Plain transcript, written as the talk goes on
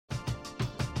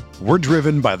We're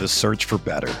driven by the search for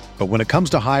better. But when it comes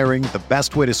to hiring, the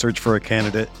best way to search for a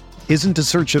candidate isn't to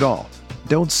search at all.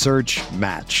 Don't search,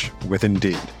 match with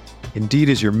Indeed. Indeed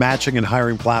is your matching and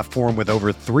hiring platform with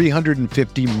over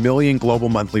 350 million global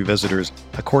monthly visitors,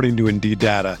 according to Indeed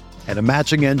data, and a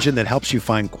matching engine that helps you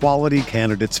find quality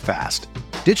candidates fast.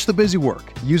 Ditch the busy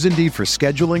work. Use Indeed for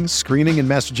scheduling, screening, and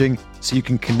messaging so you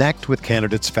can connect with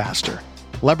candidates faster.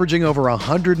 Leveraging over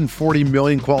 140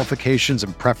 million qualifications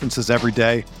and preferences every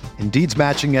day, Indeed's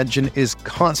matching engine is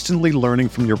constantly learning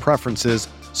from your preferences,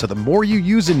 so the more you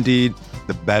use Indeed,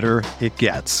 the better it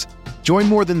gets. Join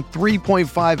more than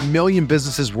 3.5 million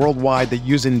businesses worldwide that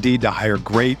use Indeed to hire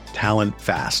great talent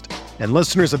fast. And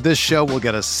listeners of this show will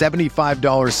get a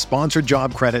 $75 sponsored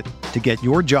job credit to get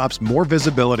your jobs more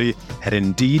visibility at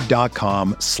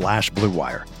Indeed.com/Blue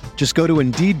Wire. Just go to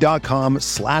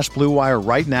Indeed.com/Blue Wire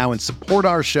right now and support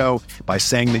our show by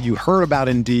saying that you heard about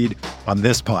Indeed on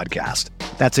this podcast.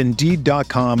 That's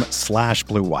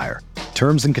Indeed.com/Blue Wire.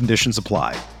 Terms and conditions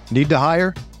apply. Need to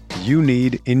hire? You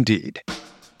need Indeed.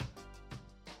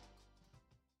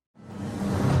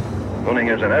 Winning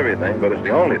isn't everything, but it's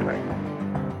the only thing.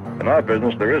 In our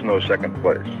business, there is no second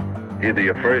place. Either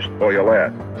you're first or you're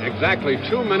last. Exactly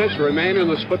 2 minutes remain in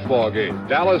this football game.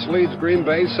 Dallas leads Green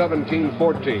Bay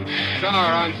 17-14. Starr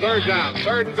on third down.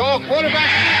 Third and goal. Quarterback.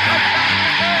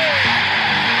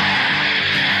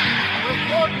 With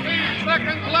 14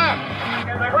 seconds left.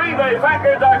 And the Green Bay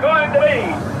Packers are going to be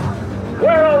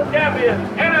world champions,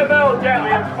 NFL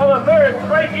champions for the third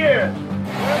straight year.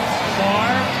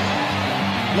 Starr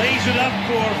lays it up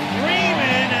for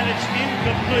Freeman, and it's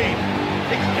incomplete.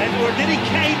 Or did he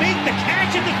make the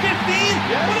catch at the 15?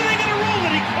 Yes. What are they going to rule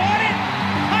it? He caught it?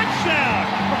 Touchdown!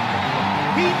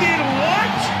 He did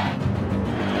what?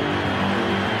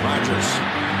 Rodgers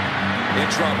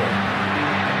in trouble.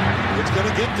 It's going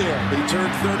to get there. He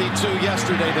turned 32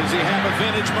 yesterday. Does he have a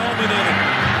vintage moment in it?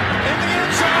 In the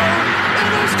end zone,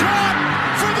 it is caught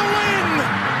for the win!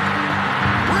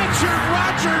 Richard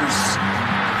Rodgers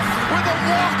with a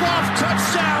walk-off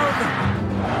touchdown.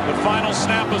 The final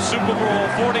snap of Super Bowl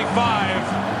 45.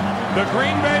 The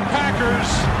Green Bay Packers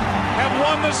have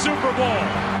won the Super Bowl.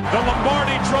 The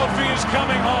Lombardi Trophy is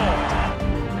coming home.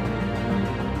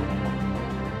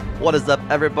 What is up,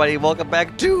 everybody? Welcome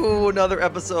back to another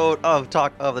episode of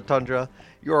Talk of the Tundra,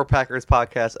 your Packers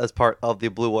podcast as part of the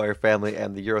Blue Wire family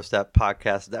and the Eurostat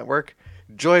Podcast Network.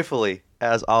 Joyfully,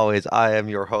 as always, I am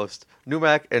your host,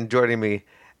 Numac, and joining me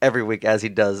every week as he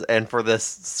does, and for this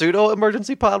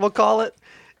pseudo-emergency pod, we'll call it,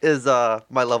 is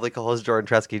my lovely co-host, Jordan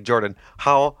Tresky. Jordan,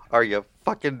 how are you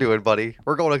fucking doing, buddy?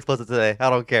 We're going explicit today. I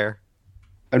don't care.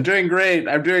 I'm doing great.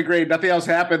 Nothing else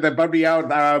happened that bummed me out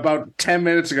about 10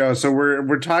 minutes ago. So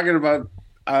we're talking about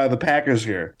the Packers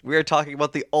here. We are talking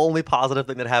about the only positive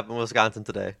thing that happened in Wisconsin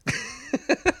today.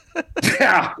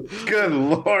 Yeah, good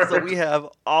Lord. So we have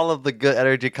all of the good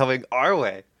energy coming our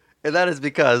way. And that is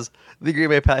because the Green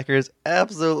Bay Packers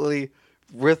absolutely,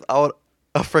 without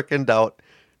a freaking doubt,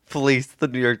 fleeced the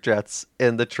New York Jets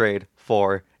in the trade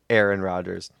for Aaron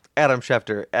Rodgers. Adam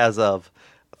Schefter, as of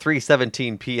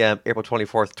 3:17 p.m., April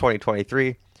 24th,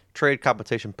 2023, trade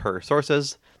compensation per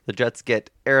sources. The Jets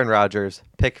get Aaron Rodgers,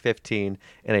 pick 15,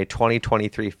 and a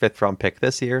 2023 fifth-round pick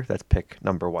this year. That's pick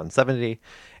number 170.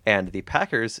 And the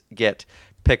Packers get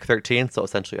pick 13, so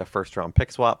essentially a first-round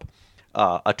pick swap,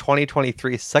 a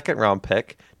 2023 second-round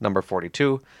pick, number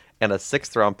 42, and a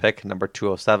sixth-round pick, number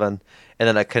 207, and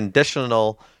then a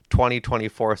conditional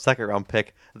 2024 second-round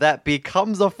pick that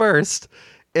becomes a first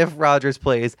if Rodgers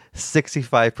plays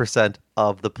 65%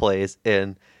 of the plays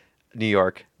in New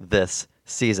York this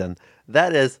season.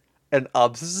 That is an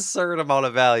absurd amount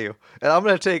of value. And I'm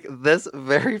going to take this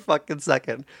very fucking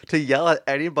second to yell at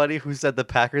anybody who said the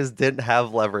Packers didn't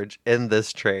have leverage in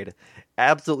this trade.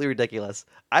 Absolutely ridiculous.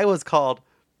 I was called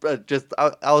I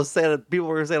was saying, people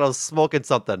were saying I was smoking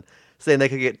something, saying they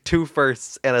could get 2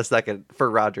 firsts and a second for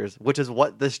Rodgers, which is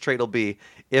what this trade will be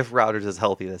if Rodgers is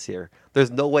healthy this year. There's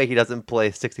no way he doesn't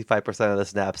play 65% of the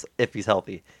snaps if he's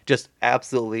healthy. Just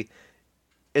absolutely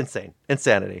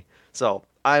insanity. So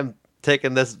I'm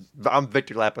taking this, I'm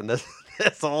Victor lapping this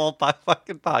whole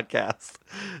fucking podcast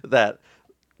that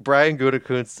Brian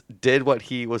Gutekunst did what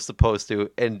he was supposed to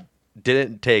and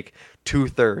didn't take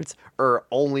 2/3 or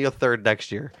only a third next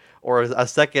year or a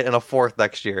second and a fourth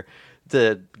next year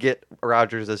to get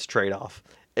Rodgers' trade off.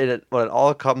 And when it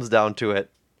all comes down to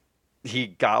it, he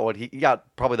got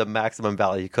probably the maximum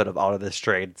value he could have out of this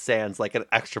trade. Sans like an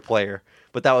extra player,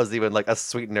 but that was even like a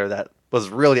sweetener that was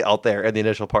really out there in the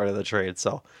initial part of the trade.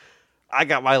 So I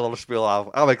got my little spiel off.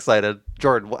 I'm excited.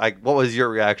 Jordan, what was your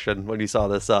reaction when you saw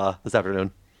this this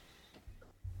afternoon?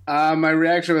 My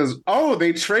reaction was, "Oh,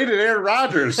 they traded Aaron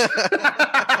Rodgers."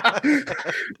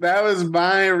 That was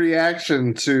my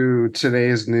reaction to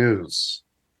today's news.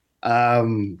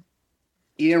 Ian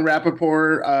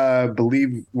Rappaport,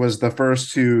 believe, was the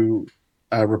first to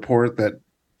report that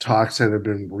talks had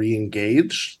been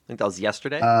re-engaged. I think that was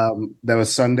yesterday. That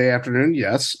was Sunday afternoon,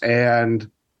 yes. And,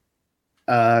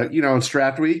 in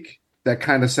draft week, that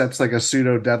kind of sets like a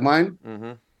pseudo deadline.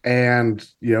 Mm-hmm. And,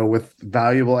 with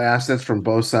valuable assets from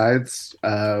both sides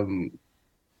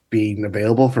being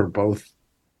available for both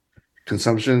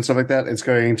consumption and stuff like that, it's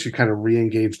going to kind of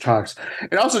re-engage talks.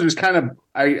 It also just kind of,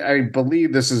 I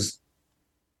believe this has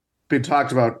been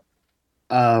talked about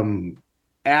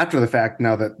after the fact,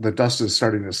 now that the dust is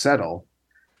starting to settle.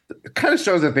 It kind of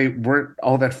shows that they weren't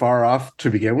all that far off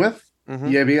to begin with. Mm-hmm.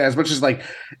 Yeah, I mean, as much as like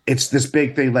it's this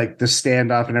big thing, like the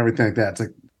standoff and everything like that. It's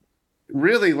like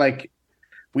really like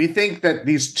we think that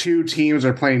these two teams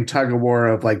are playing tug of war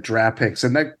of like draft picks,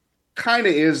 and that kind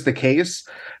of is the case,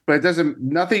 but it doesn't.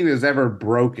 Nothing is ever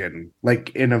broken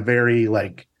like in a very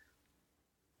like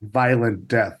violent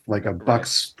death, like a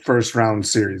Bucks first round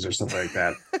series or something like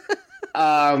that.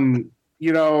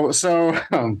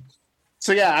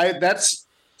 So yeah, that's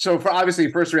so for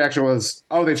obviously first reaction was,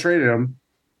 oh, they traded him.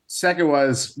 Second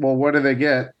was, well, what did they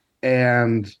get?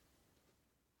 And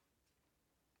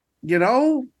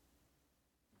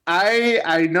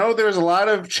I know there's a lot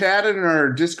of chat in our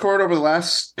Discord over the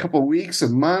last couple of weeks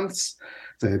and months.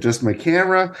 To adjust my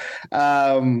camera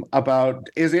about,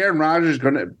 is Aaron Rodgers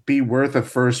going to be worth a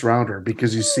first rounder?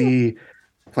 Because you see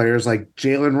players like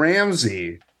Jalen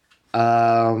Ramsey.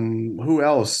 Who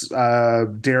else?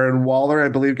 Darren Waller, I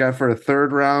believe, got for a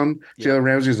third round. Yeah. Jalen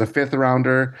Ramsey is a fifth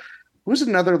rounder. Who's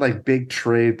another like big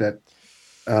trade that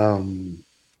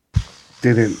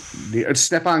didn't?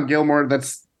 Stephon Gilmore.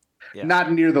 That's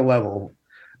not near the level.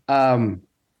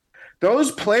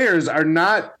 Those players are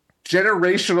not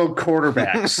generational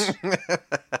quarterbacks.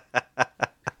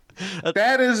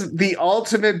 That is the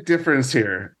ultimate difference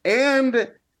here.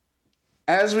 And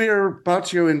as we are about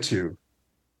to go into,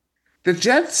 the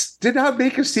Jets did not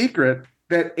make a secret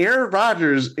that Aaron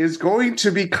Rodgers is going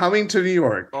to be coming to New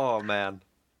York. Oh, man.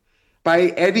 By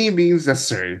any means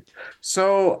necessary.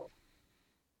 So,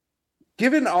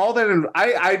 given all that,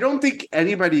 I don't think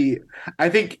anybody, I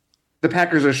think the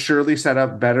Packers are surely set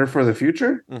up better for the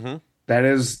future. Mm-hmm. That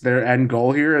is their end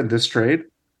goal here in this trade.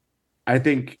 I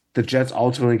think the Jets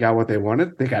ultimately got what they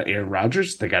wanted. They got Aaron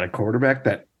Rodgers. They got a quarterback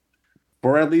that,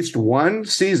 for at least one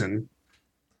season,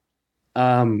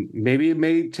 maybe it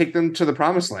may take them to the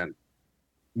promised land.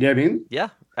 You know what I mean? Yeah,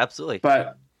 absolutely.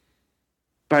 But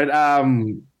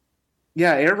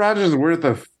yeah, Aaron Rodgers is worth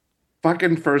a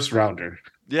fucking first rounder.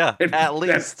 Yeah, at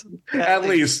least. At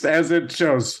least, as it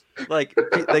shows. Like,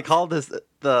 they called this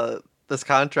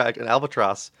contract an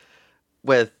albatross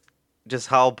with just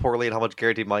how poorly and how much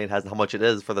guaranteed money it has and how much it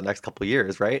is for the next couple of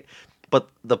years, right? But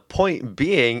the point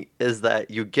being is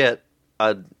that you get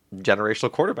a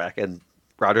generational quarterback, and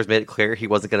Rodgers made it clear he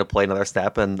wasn't going to play another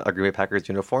snap in a Green Bay Packers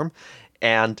uniform,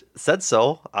 and said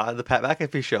so on the Pat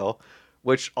McAfee show,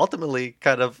 which ultimately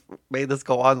kind of made this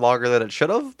go on longer than it should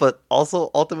have, but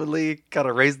also ultimately kind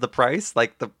of raised the price.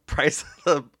 Like, the price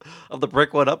of the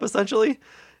brick went up, essentially.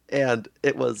 And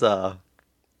it was a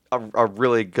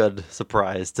really good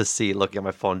surprise to see looking at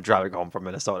my phone driving home from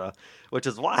Minnesota, which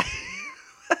is why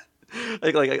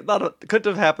couldn't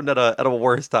have happened at a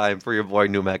worse time for your boy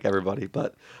Numac, everybody.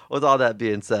 But with all that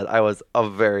being said, I was a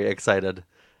very excited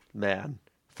man,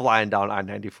 flying down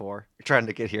I-94, trying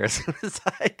to get here as soon as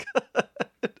I could.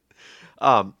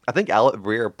 I think Alec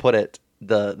Breer put it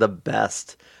the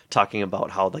best, talking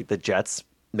about how like the Jets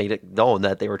made it known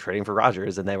that they were trading for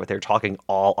Rodgers, and they were talking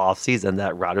all off season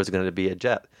that Rodgers was going to be a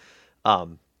Jet.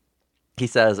 He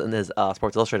says in his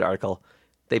Sports Illustrated article,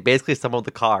 they basically assembled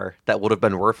the car that would have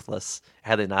been worthless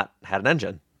had they not had an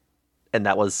engine, and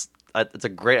that was it's a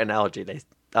great analogy. They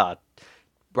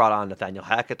brought on Nathaniel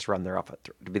Hackett to run to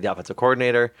be the offensive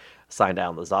coordinator, signed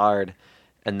Alan Lazard,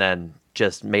 and then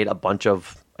just made a bunch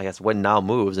of, I guess, win now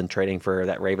moves and trading for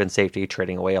that Ravens safety,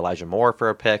 trading away Elijah Moore for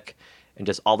a pick, and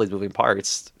just all these moving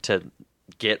parts to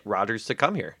get Rodgers to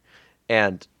come here.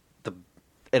 And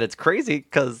it's crazy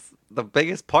because the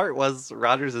biggest part was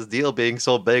Rodgers' deal being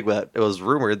so big that it was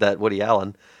rumored that Woody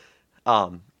Allen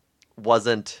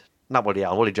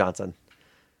Woody Johnson.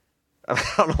 I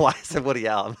don't know why I said Woody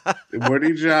Allen.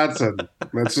 Woody Johnson.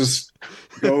 Let's just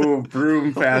go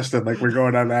broom fast it like we're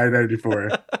going on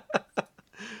I-94.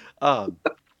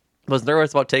 Was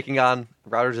nervous about taking on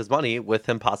Rodgers' money with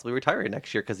him possibly retiring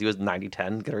next year because he was 90-10,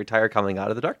 going to retire coming out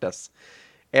of the darkness.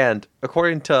 And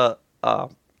according to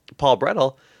Paul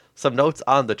Brettel, some notes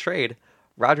on the trade,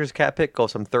 Rodgers cap hit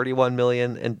goes from $31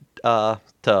 million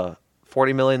to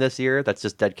 $40 million this year. That's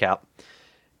just dead cap.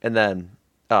 And then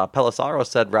Pelissaro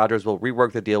said Rodgers will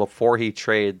rework the deal before the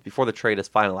trade is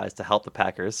finalized to help the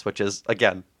Packers, which is,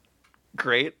 again,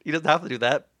 great. He doesn't have to do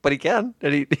that, but he can,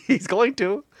 and he's going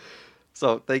to.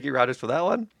 So thank you, Rodgers, for that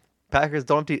one. Packers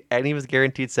don't need any of his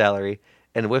guaranteed salary,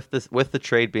 and with the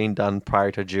trade being done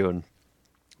prior to June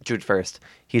 1st,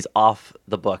 he's off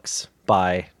the books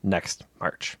by next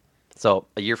March. So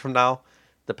a year from now,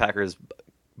 the Packers'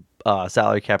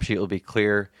 salary cap sheet will be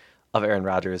clear of Aaron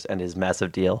Rodgers and his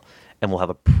massive deal, and we'll have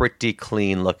a pretty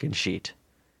clean looking sheet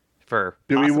for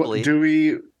possibly. Do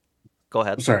we? Go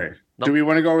ahead. Sorry. Nope. Do we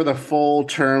want to go over the full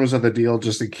terms of the deal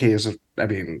just in case? I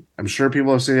mean, I'm sure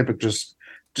people have seen it, but just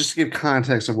to give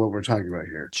context of what we're talking about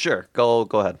here. Sure. Go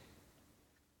ahead.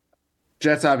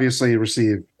 Jets obviously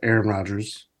receive Aaron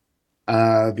Rodgers.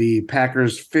 The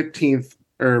Packers' 15th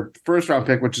or first round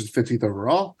pick, which is 15th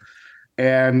overall,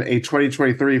 and a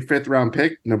 2023 fifth round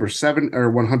pick, number 7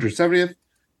 or 170th.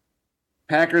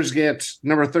 Packers get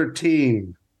number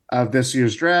 13 of this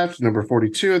year's draft, number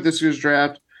 42 of this year's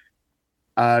draft,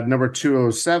 number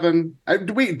 207.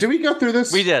 Do we go through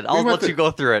this? We did. I'll let you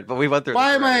go through it, but we went through.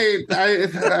 Why am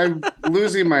I'm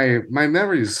losing my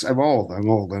memories? I'm old.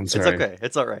 I'm sorry. It's okay.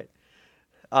 It's all right.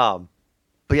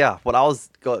 But yeah, what I was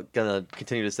gonna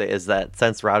continue to say is that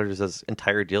since Rodgers'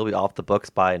 entire deal will be off the books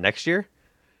by next year,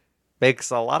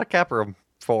 makes a lot of cap room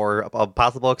for a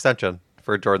possible extension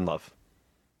for Jordan Love.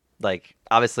 Like,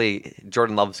 obviously,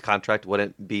 Jordan Love's contract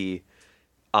wouldn't be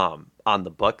on the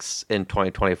books in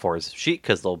 2024's sheet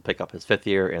because they'll pick up his 5th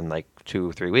year in like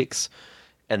 2-3 weeks,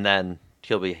 and then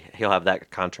he'll have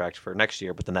that contract for next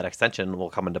year. But then that extension will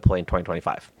come into play in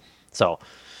 2025. So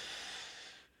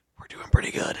we're doing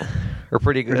pretty good. We're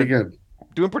pretty good.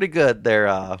 Doing pretty good. They're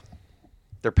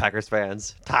Packers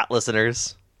fans, top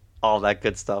listeners, all that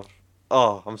good stuff.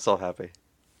 Oh, I'm so happy.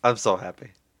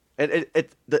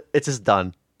 It's just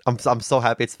done. I'm so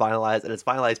happy it's finalized, and it's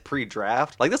finalized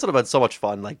pre-draft. Like, this would have been so much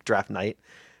fun, like draft night,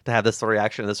 to have this sort of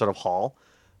reaction in this sort of haul.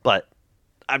 But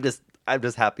I'm just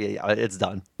happy it's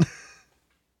done.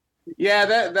 Yeah,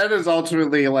 that is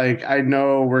ultimately, like, I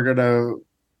know we're gonna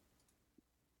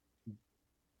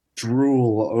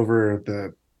drool over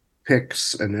the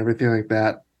picks and everything like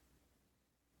that.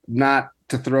 Not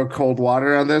to throw cold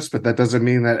water on this, but that doesn't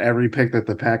mean that every pick that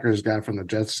the Packers got from the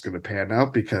Jets is going to pan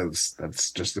out, because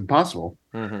that's just impossible.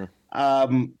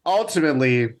 Mm-hmm.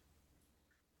 Ultimately,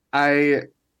 I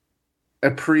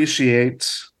appreciate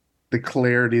the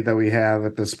clarity that we have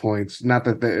at this point. Not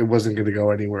that it wasn't going to go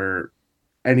anywhere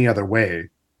any other way.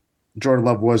 Jordan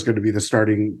Love was going to be the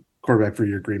starting quarterback for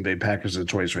your Green Bay Packers in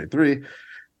 2023,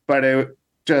 but it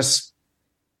just,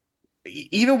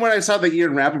 even when I saw the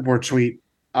Ian Rappaport tweet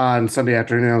on Sunday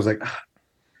afternoon, I was like,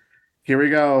 here we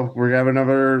go. We're going to have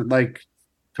another like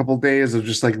couple of days of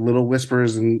just like little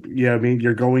whispers. And I mean,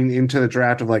 you're going into the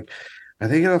draft of like, are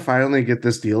they going to finally get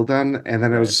this deal done? And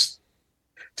then it was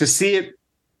to see it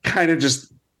kind of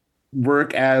just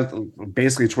work as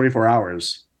basically 24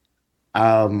 hours.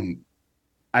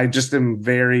 I just am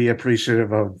very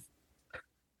appreciative of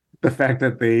the fact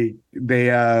that they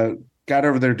got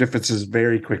over their differences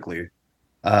very quickly.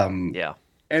 Yeah.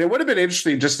 And it would have been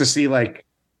interesting just to see like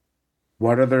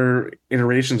what other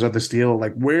iterations of this deal,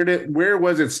 like where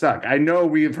was it stuck? I know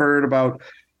we've heard about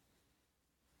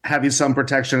having some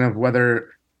protection of whether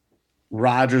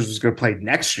Rodgers was going to play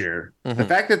next year. Mm-hmm. The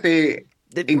fact that they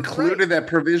included that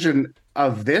provision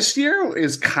of this year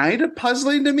is kind of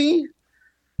puzzling to me.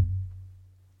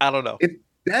 I don't know.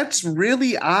 That's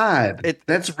really odd.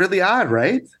 That's really odd,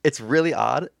 right? It's really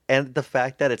odd. And the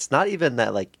fact that it's not even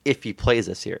that, like, if he plays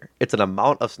this year, it's an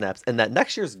amount of snaps, and that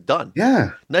next year's done.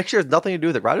 Yeah. Next year has nothing to do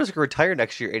with it. Rodgers could retire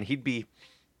next year, and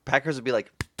Packers would be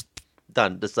like,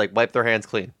 done. Just like wipe their hands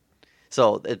clean.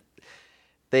 So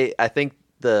I think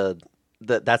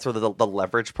that's where the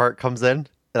leverage part comes in.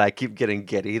 And I keep getting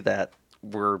giddy that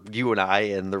you and I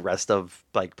and the rest of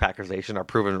like Packers Nation are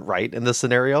proven right in this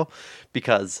scenario,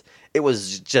 because it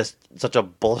was just such a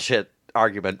bullshit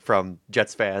argument from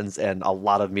Jets fans and a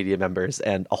lot of media members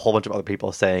and a whole bunch of other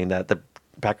people saying that the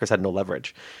Packers had no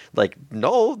leverage. Like,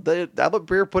 no, Albert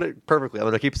Breer put it perfectly. I'm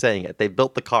going to keep saying it. They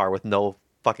built the car with no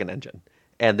fucking engine.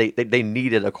 And they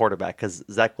needed a quarterback because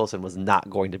Zach Wilson was not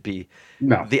going to be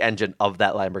the engine of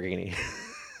that Lamborghini.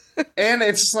 And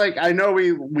it's like, I know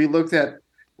we looked at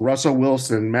Russell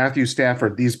Wilson, Matthew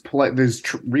Stafford, these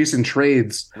recent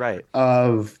trades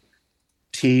of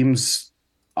teams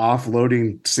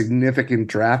offloading significant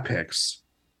draft picks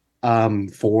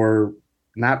for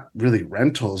not really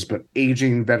rentals, but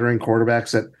aging veteran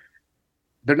quarterbacks that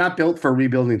they're not built for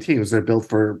rebuilding teams. They're built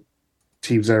for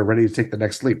teams that are ready to take the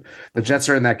next leap. The Jets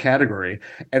are in that category,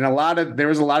 and there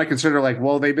was a lot of concern like,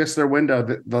 well, they missed their window.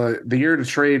 The year to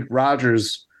trade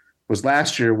Rodgers was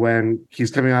last year when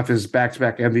he's coming off his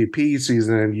back-to-back MVP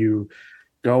season, and you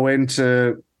go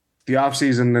into the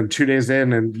offseason and 2 days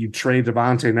in and you trade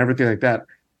Devontae and everything like that.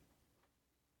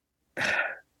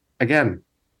 Again,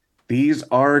 these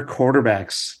are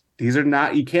quarterbacks. These are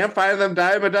not, you can't find them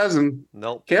dime a dozen.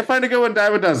 Nope. Can't find a good one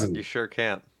dime a dozen. You sure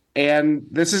can't. And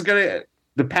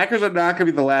the Packers are not going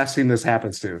to be the last team this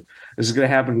happens to. This is going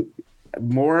to happen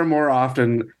more and more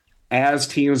often as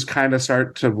teams kind of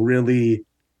start to really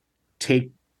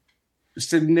take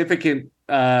significant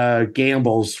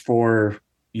gambles for,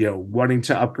 wanting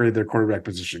to upgrade their quarterback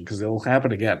position, because it'll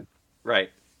happen again. Right.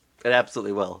 It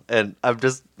absolutely will. And I'm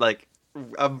just like,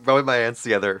 I'm rubbing my hands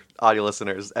together, audio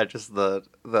listeners, at just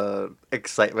the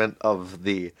excitement of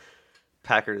the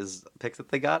Packers picks that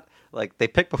they got. Like, they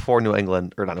picked before New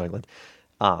England, or not New England,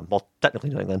 well,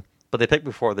 technically New England, but they picked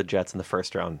before the Jets in the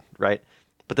first round, right?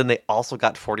 But then they also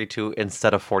got 42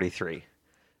 instead of 43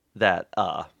 that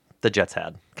the Jets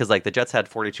had. Because, like, the Jets had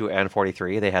 42 and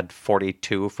 43. They had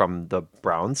 42 from the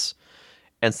Browns.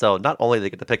 And so not only do they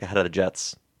get to pick ahead of the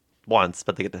Jets once,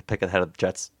 but they get to pick ahead of the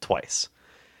Jets twice.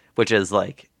 Which is,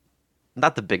 like,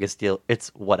 not the biggest deal. It's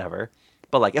whatever.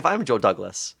 But, like, if I'm Joe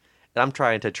Douglas and I'm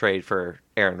trying to trade for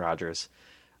Aaron Rodgers,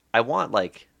 I want,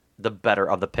 like, the better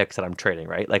of the picks that I'm trading,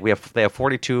 right? Like, they have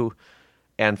 42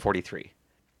 and 43.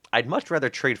 I'd much rather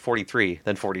trade 43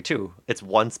 than 42. It's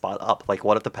one spot up. Like,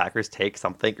 what if the Packers take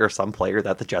something or some player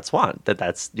that the Jets want?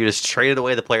 You just traded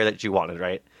away the player that you wanted,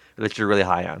 right? Or that you're really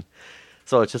high on.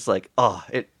 So it's just like,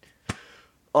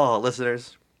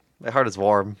 listeners, my heart is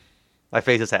warm. My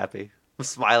face is happy. I'm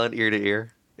smiling ear to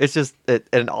ear. It's just,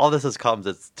 and all this comes.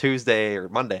 It's Tuesday or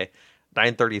Monday,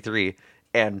 9:33,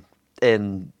 and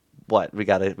in what we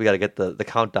gotta get the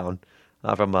countdown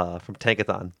from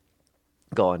Tankathon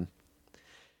going.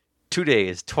 2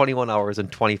 days, 21 hours, and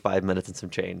 25 minutes and some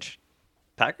change.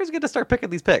 Packers get to start picking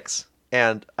these picks,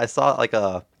 and I saw like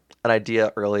an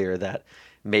idea earlier that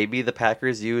maybe the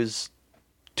Packers use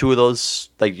those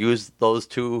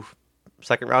two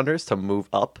second rounders to move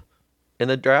up in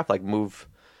the draft, like move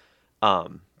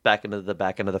back into the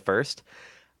back end of the first.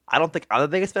 I don't think I'm the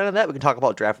biggest fan of that. We can talk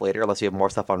about draft later, unless you have more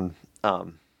stuff on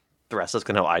the rest of us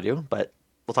can know I do. But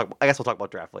I guess we'll talk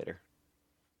about draft later.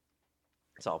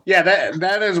 So yeah,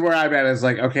 that is where I'm at. Is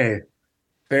like, okay,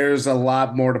 there's a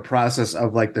lot more to process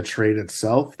of like the trade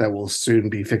itself that will soon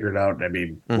be figured out. I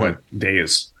mean, what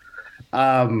days?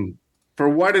 For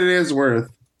what it is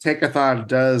worth, Tankathon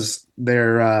does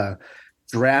their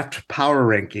draft power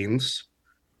rankings,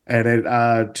 and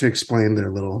to explain their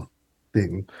little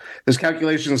thing. This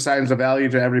calculation assigns a value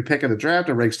to every pick of the draft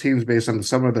and ranks teams based on the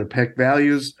sum of their pick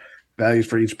values. Values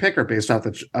for each pick are based off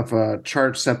a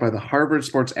chart set by the Harvard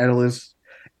Sports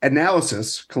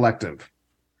Analysis Collective.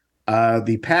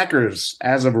 The Packers,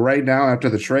 as of right now, after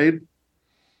the trade,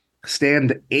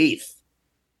 stand 8th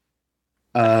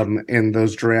in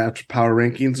those draft power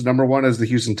rankings. Number 1 is the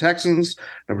Houston Texans.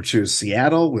 Number 2 is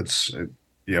Seattle, which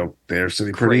they're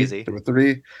sitting pretty. Crazy. Number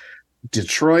 3,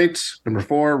 Detroit. Number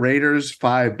 4, Raiders.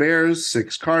 5, Bears.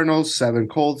 6, Cardinals. 7,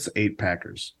 Colts. 8,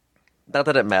 Packers. Not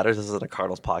that it matters. This isn't a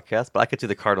Cardinals podcast, but I could see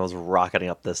the Cardinals rocketing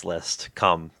up this list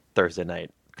come Thursday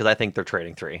night because I think they're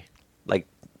trading 3. Like,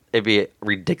 it'd be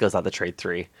ridiculous not to trade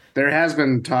 3. There has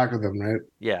been talk of them, right?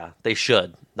 Yeah, they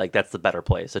should. Like, that's the better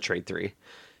place to trade 3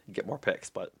 and get more picks.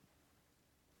 But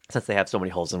since they have so many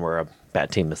holes and we're a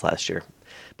bad team this last year,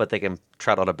 but they can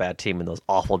trot out a bad team in those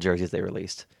awful jerseys they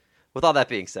released. With all that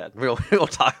being said, we'll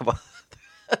talk about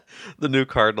the new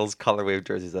Cardinals colorway of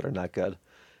jerseys that are not good.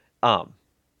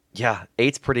 Yeah,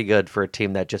 8's pretty good for a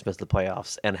team that just missed the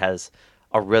playoffs and has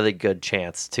a really good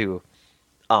chance to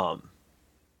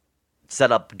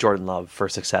set up Jordan Love for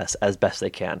success as best they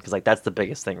can. Because like that's the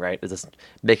biggest thing, right? Is just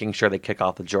making sure they kick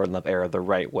off the Jordan Love era the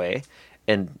right way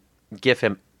and give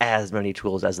him as many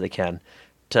tools as they can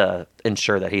to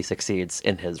ensure that he succeeds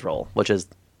in his role, which is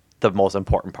the most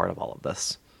important part of all of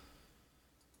this.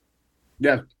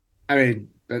 Yeah, I mean,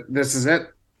 this is it.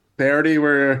 They already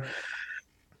were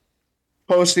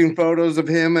posting photos of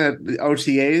him at the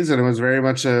OTAs, and it was very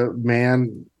much a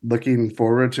man looking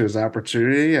forward to his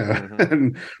opportunity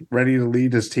and ready to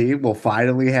lead his team. We'll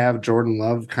finally have Jordan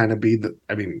Love kind of be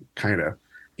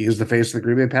he is the face of the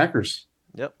Green Bay Packers.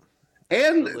 Yep.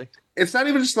 And Absolutely. It's not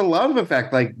even just the Love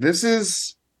effect. Like, this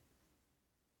is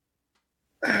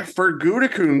for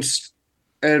Gutekunst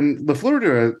and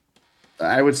LaFleur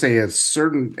I would say a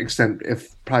certain extent,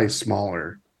 if probably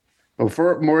smaller, but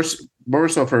for more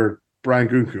so for Brian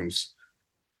Gutekunst,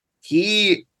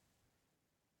 he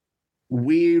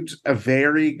weaved a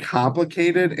very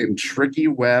complicated and tricky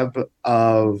web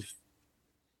of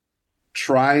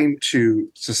trying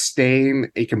to sustain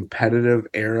a competitive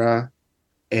era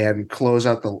and close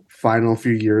out the final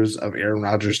few years of Aaron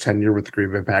Rodgers' tenure with the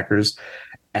Green Bay Packers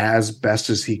as best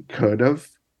as he could have.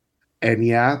 And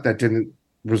yeah, that didn't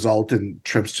result in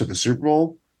trips to the Super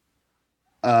Bowl,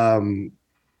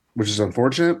 which is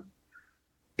unfortunate.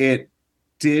 It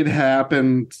did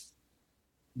happen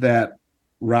that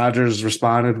Rodgers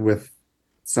responded with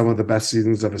some of the best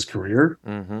seasons of his career.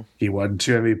 Mm-hmm. He won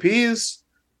 2 MVPs.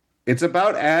 It's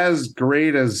about as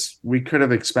great as we could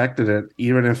have expected it,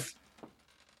 even if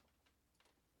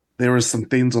there was some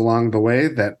things along the way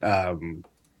that,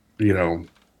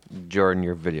 Jordan,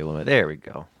 your video limit. There we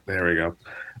go. There we go.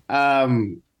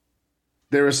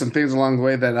 There were some things along the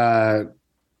way that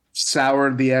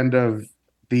soured the end of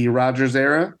the Rodgers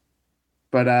era.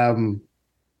 But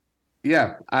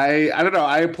yeah, I don't know.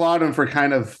 I applaud him for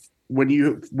kind of when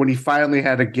he finally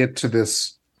had to get to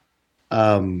this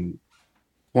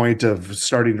point of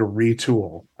starting to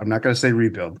retool. I'm not going to say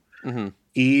rebuild. Mm-hmm.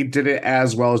 He did it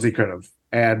as well as he could have,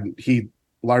 and he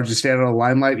largely stayed out of the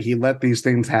limelight. He let these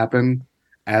things happen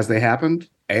as they happened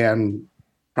and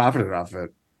profited off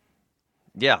it.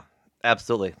 Yeah,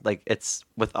 absolutely. Like, it's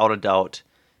without a doubt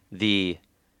I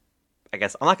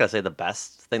guess I'm not going to say the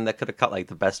best thing that could have cut, like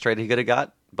the best trade he could have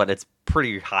got, but it's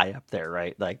pretty high up there,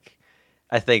 right? Like,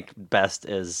 I think best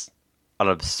is an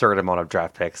absurd amount of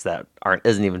draft picks that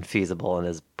isn't even feasible and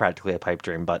is practically a pipe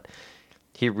dream, but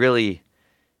he really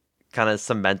kind of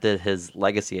cemented his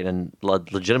legacy and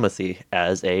legitimacy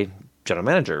as a general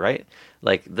manager, right?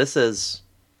 Like, this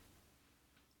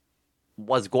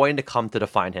was going to come to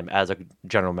define him as a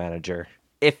general manager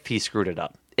if he screwed it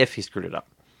up.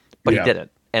 But he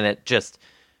didn't. And it just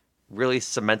really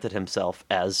cemented himself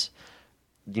as,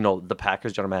 the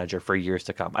Packers general manager for years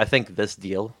to come. I think this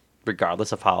deal,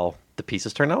 regardless of how the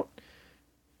pieces turn out,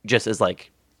 just is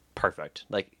like perfect.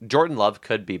 Like, Jordan Love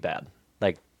could be bad.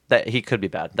 Like, that he could be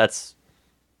bad. That's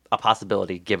a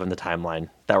possibility given the timeline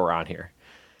that we're on here.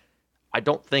 I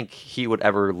don't think he would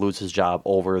ever lose his job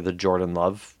over the Jordan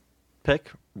Love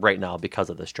pick right now because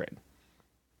of this trade.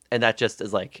 And that just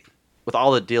is like, with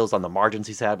all the deals on the margins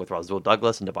he's had with Rasul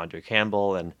Douglas and Devondre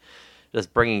Campbell and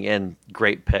just bringing in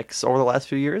great picks over the last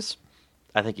few years,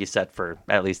 I think he's set for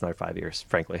at least another 5 years,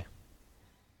 frankly.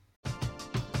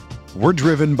 We're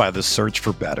driven by the search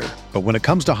for better. But when it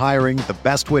comes to hiring, the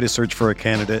best way to search for a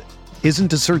candidate isn't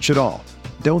to search at all.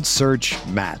 Don't search,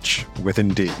 match with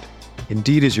Indeed.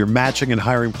 Indeed is your matching and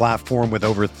hiring platform with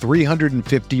over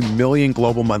 350 million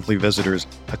global monthly visitors,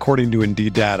 according to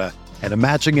Indeed data, and a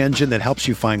matching engine that helps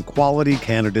you find quality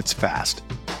candidates fast.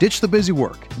 Ditch the busy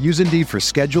work. Use Indeed for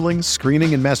scheduling,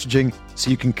 screening, and messaging so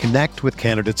you can connect with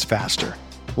candidates faster.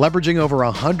 Leveraging over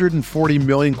 140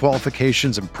 million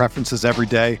qualifications and preferences every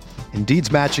day,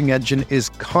 Indeed's matching engine is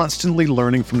constantly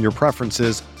learning from your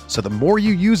preferences, so the more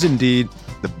you use Indeed,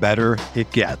 the better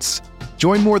it gets.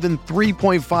 Join more than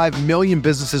 3.5 million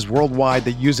businesses worldwide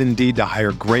that use Indeed to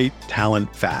hire great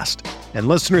talent fast. And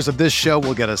listeners of this show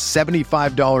will get a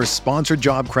 $75 sponsored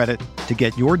job credit to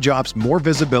get your jobs more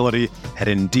visibility at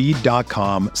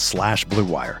Indeed.com/Blue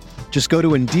Wire. Just go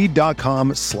to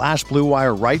Indeed.com/Blue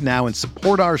Wire right now and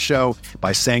support our show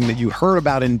by saying that you heard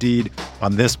about Indeed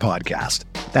on this podcast.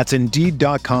 That's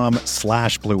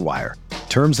Indeed.com/Blue Wire.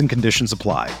 Terms and conditions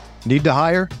apply. Need to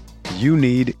hire? You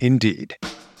need Indeed.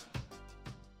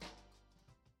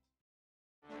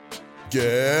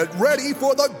 Get ready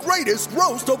for the greatest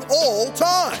roast of all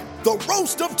time, the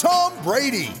Roast of Tom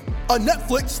Brady, a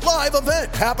Netflix live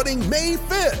event happening May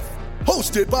 5th.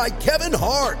 Hosted by Kevin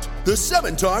Hart, the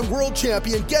 7-time world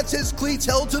champion gets his cleats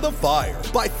held to the fire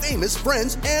by famous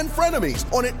friends and frenemies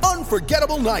on an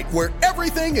unforgettable night where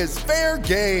everything is fair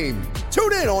game.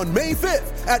 Tune in on May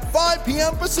 5th at 5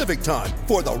 p.m. Pacific time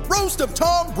for the Roast of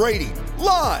Tom Brady,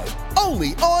 live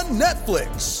only on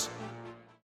Netflix.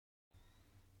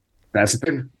 That's the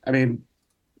thing. I mean,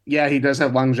 yeah, he does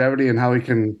have longevity in how he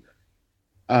can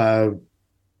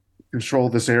control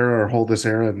this era or hold this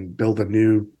era and build a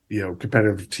new,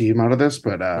 competitive team out of this.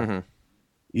 But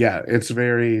yeah, it's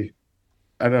very,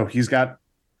 I don't know, he's got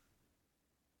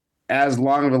as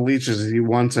long of a leash as he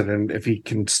wants it. And if he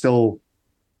can still,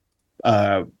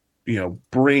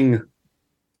 bring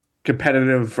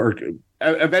competitive or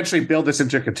eventually build this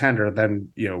into a contender, then,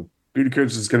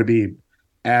 Gutekunst is going to be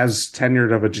as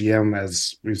tenured of a GM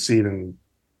as we've seen in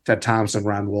Ted Thompson,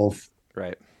 Ron Wolf.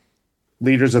 Right.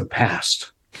 Leaders of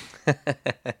past.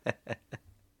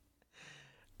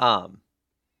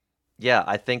 Yeah,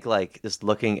 I think just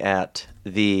looking at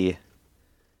I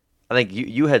think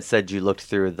you had said you looked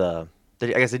through the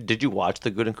Did you watch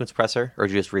the Gutekunst presser, or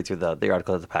did you just read through the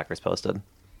article that the Packers posted?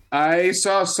 I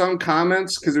saw some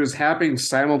comments because it was happening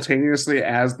simultaneously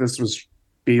as this was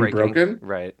being broken.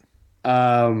 Right.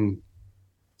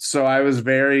 So I was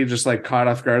very just like caught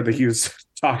off guard that he was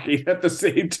talking at the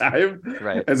same time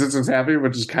as this was happening,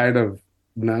 which is kind of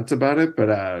nuts about it.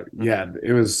 But yeah,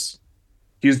 it was.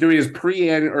 He was doing his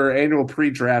annual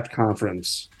pre-draft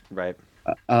conference, right?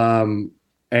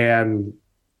 And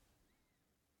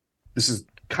this is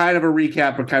kind of a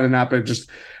recap, but kind of not. But just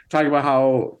talking about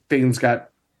how things got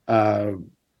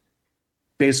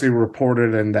basically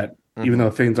reported, and that even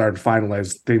though things aren't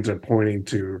finalized, things are pointing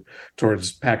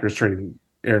towards Packers trading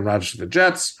Aaron Rodgers to the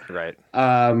Jets. Right.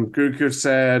 Gutekunst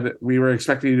said, "We were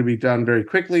expecting it to be done very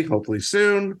quickly, hopefully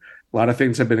soon. A lot of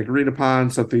things have been agreed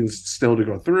upon, some things still to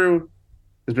go through.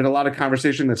 There's been a lot of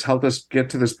conversation that's helped us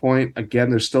get to this point. Again,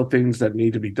 there's still things that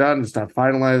need to be done. It's not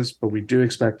finalized, but we do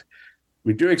expect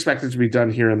it to be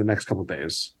done here in the next couple of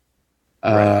days."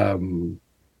 Right.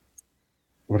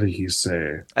 What did he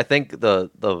say? I think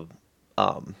the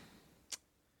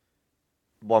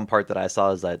one part that I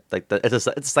saw is that like it's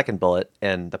a second bullet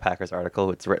in the Packers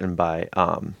article. It's written by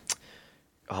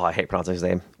I hate pronouncing his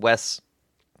name, Wes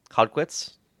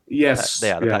Hodquist. Yes,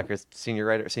 the Packers senior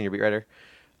beat writer.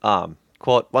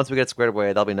 Quote, "Once we get squared away,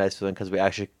 that'll be nice feeling because we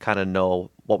actually kind of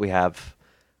know what we have.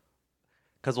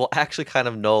 Because we'll actually kind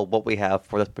of know what we have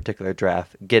for this particular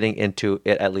draft, getting into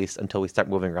it at least until we start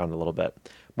moving around a little bit.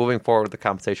 Moving forward, the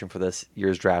compensation for this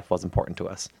year's draft was important to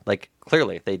us. Like,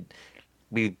 clearly,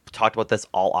 we talked about this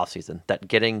all offseason, that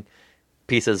getting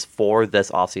pieces for this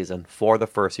offseason, for the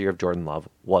first year of Jordan Love,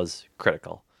 was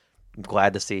critical. I'm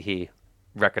glad to see he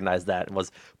recognized that and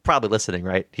was probably listening,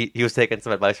 right? He was taking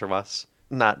some advice from us.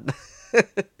 Not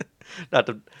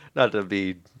to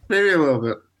be... Maybe a little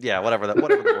bit. Yeah, whatever the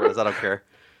word is, I don't care.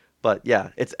 But yeah,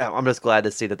 I'm just glad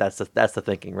to see that's the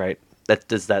thinking, right? That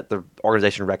the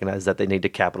organization recognizes that they need to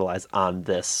capitalize on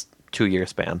this 2-year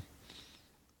span.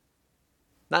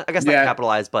 Not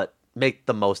capitalize, but make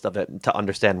the most of it to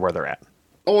understand where they're at.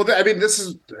 Oh, I mean, this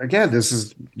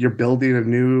is you're building a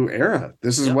new era.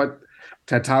 This is what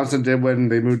Ted Thompson did when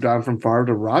they moved on from Favre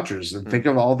to Rodgers. And think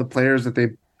of all the players that they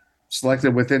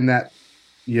selected within that,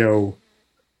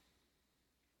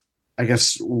 I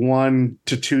guess 1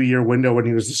 to 2 year window when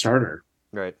he was the starter.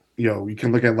 Right. You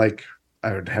can look at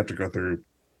I would have to go through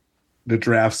the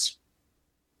drafts,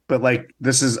 but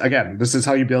this is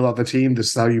how you build out the team. This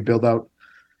is how you build out.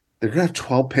 They're gonna have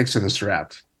 12 picks in this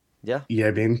draft. Yeah. Yeah,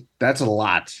 I mean that's a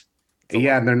lot.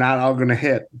 And they're not all gonna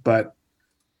hit, but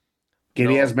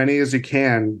getting as many as you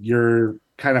can, you're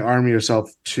kind of arming yourself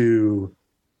to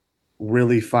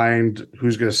really find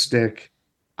who's gonna stick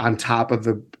on top of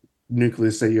the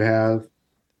nucleus that you have.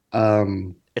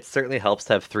 It certainly helps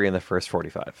to have 3 in the first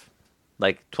 45.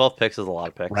 12 picks is a lot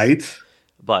of picks, right?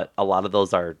 But a lot of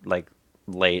those are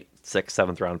late 6th,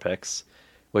 7th round picks,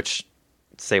 which,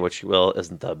 say what you will,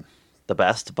 isn't the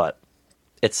best, but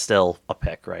it's still a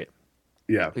pick, right?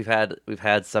 Yeah, we've had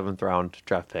 7th round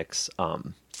draft picks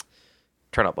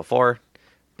turn up before,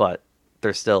 but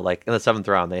they're still in the 7th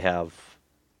round they have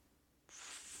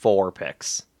 4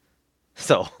 picks.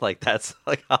 So that's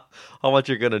how much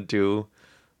you're gonna do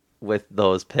with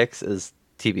those picks is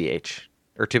TBH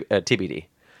or TBD.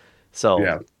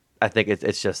 So I think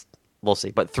it's just, we'll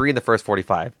see. But 3 in the first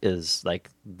 45 is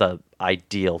the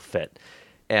ideal fit.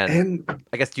 And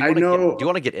I guess do you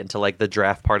want to get into the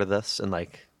draft part of this and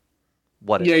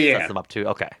what it sets them up to?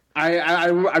 Okay.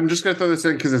 I'm just gonna throw this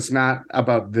in because it's not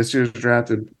about this year's draft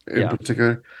in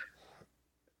particular.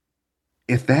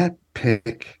 If that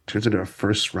pick turns into a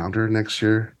first rounder next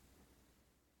year,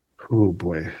 oh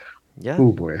boy. Yeah.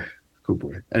 Oh boy.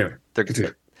 Anyway, they're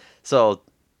good. So,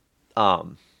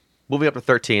 moving up to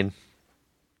 13,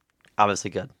 obviously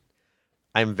good.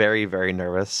 I'm very, very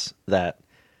nervous that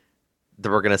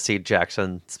we're going to see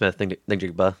Jackson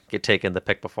Smith-Njigba get taken the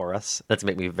pick before us. That's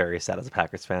make me very sad as a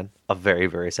Packers fan. A very,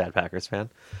 very sad Packers fan.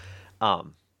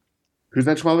 Who's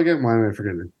that 12 again? Why am I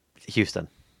forgetting? Houston,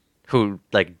 who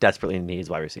desperately needs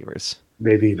wide receivers.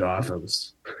 They need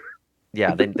offense.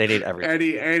 Yeah, they need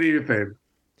everything. Anything.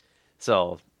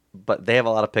 So, but they have a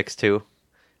lot of picks too.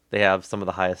 They have some of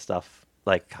the highest stuff,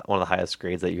 one of the highest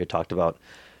grades that you had talked about.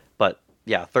 But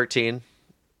yeah, 13.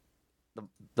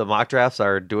 The mock drafts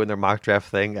are doing their mock draft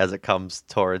thing as it comes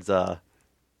towards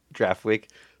draft week.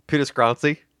 Peter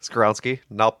Skronsky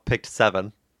now picked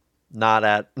 7. Not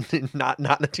in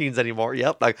the teens anymore.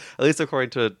 Yep, at least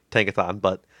according to Tankathon.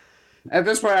 But at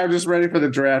this point, I'm just ready for the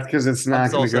draft because it's not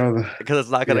going to go. Because it's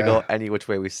not going to go any which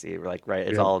way we see. Right?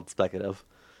 It's all speculative.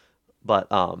 But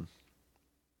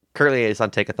currently, it's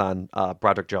on Tankathon.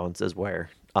 Broderick Jones is where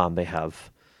they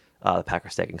have the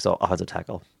Packers taking, so offensive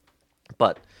tackle.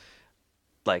 But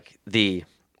like the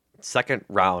second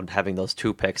round, having those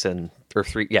 2 picks and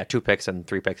 2 picks and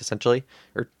 3 picks essentially,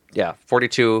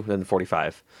 42 and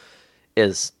 45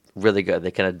 is really good.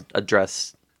 They can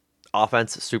address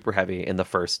offense super heavy in the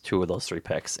first 2 of those 3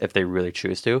 picks if they really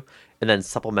choose to, and then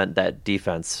supplement that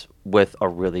defense with a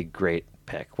really great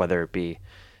pick, whether it be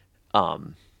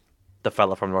the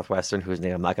fella from Northwestern whose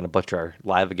name I'm not going to butcher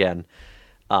live again,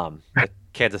 the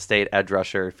Kansas State edge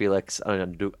rusher Felix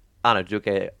Anaduke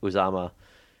Uzama,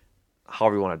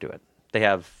 however you want to do it. They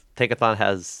have Tankathon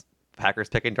has Packers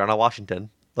picking Darnell Washington.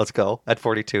 Let's go at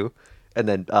 42, and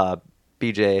then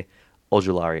BJ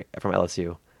Ojulari from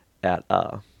LSU at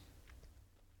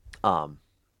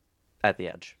the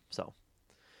edge. So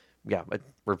yeah,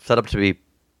 we're set up to be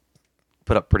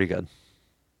put up pretty good.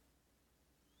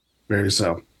 Very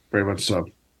much so.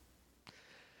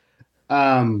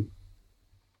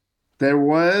 There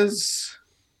was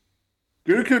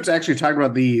Gutekunst actually talked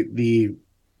about the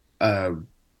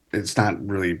it's not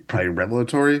really probably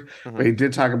revelatory, but he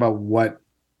did talk about what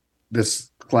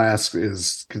this class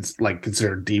is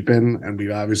considered deep in, and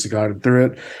we've obviously gone through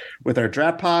it with our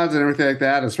draft pods and everything like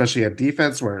that, especially at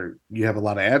defense where you have a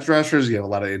lot of edge rushers, you have a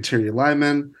lot of interior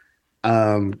linemen.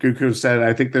 Gutekunst said,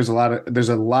 I think there's a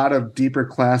lot of deeper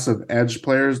class of edge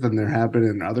players than there have been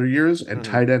in other years, and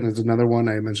tight end is another one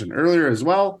I mentioned earlier as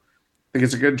well. I think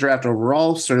it's a good draft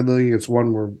overall. Certainly, it's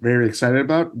one we're very excited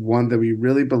about, one that we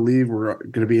really believe we're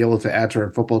going to be able to add to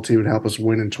our football team and help us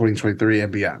win in 2023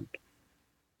 and beyond.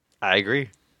 I agree.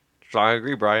 Strong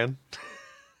agree, Brian.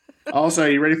 Also, are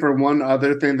you ready for one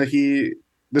other thing that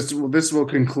this will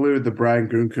conclude the Brian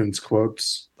Gutekunst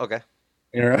quotes. Okay.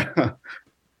 Era.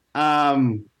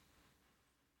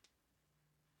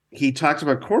 He talked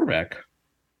about quarterback.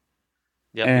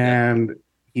 Yep. And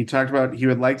he talked about he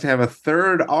would like to have a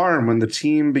third arm when the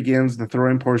team begins the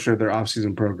throwing portion of their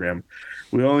offseason program.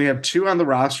 We only have 2 on the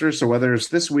roster, so whether it's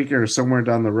this weekend or somewhere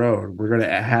down the road, we're going to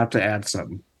have to add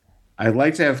some. I'd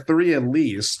like to have 3 at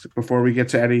least before we get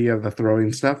to any of the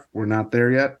throwing stuff. We're not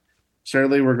there yet.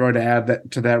 Certainly, we're going to add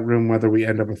that to that room, whether we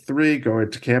end up with 3,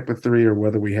 going to camp with 3, or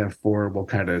whether we have 4. We'll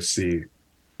kind of see.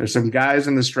 There's some guys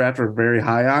in this draft we're very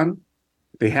high on.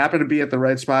 They happen to be at the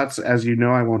right spots. As you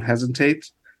know, I won't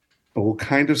hesitate. But we'll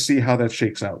kind of see how that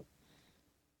shakes out.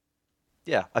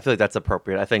 Yeah, I feel like that's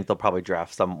appropriate. I think they'll probably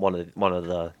draft one of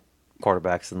the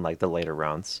quarterbacks in like the later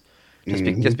rounds,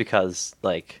 just because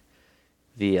like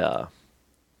the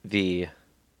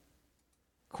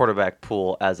quarterback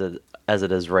pool as it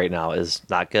is right now is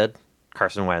not good.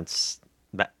 Carson Wentz,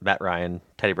 Matt Ryan,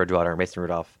 Teddy Bridgewater, Mason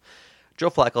Rudolph, Joe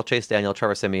Flacco, Chase Daniel,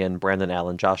 Trevor Siemian, Brandon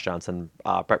Allen, Josh Johnson,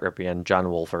 Brett Ripien, John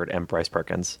Wolford, and Bryce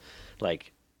Perkins.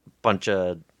 Like bunch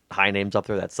of high names up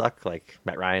there that suck, like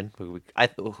Matt Ryan, who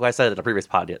I said in a previous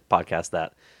podcast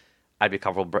that I'd be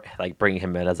comfortable like bringing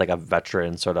him in as like a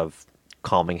veteran sort of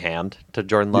calming hand to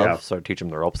Jordan Love, sort of teach him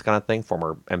the ropes kind of thing,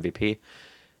 former MVP.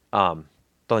 Don't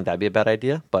think that'd be a bad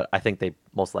idea, but I think they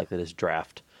most likely just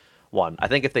draft one. I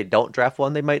think if they don't draft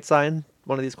one, they might sign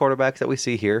one of these quarterbacks that we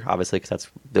see here, obviously, because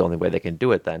that's the only way they can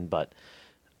do it then. But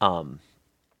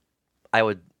I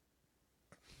would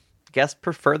guess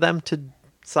prefer them to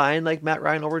sign like Matt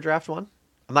Ryan over draft one.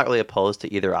 I'm not really opposed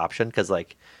to either option because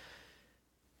like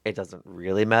it doesn't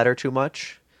really matter too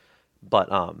much. But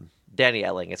Danny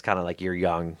Etling is kind of like your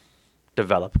young,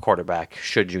 developed quarterback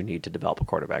should you need to develop a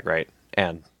quarterback, right?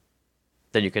 And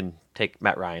then you can take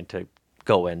Matt Ryan to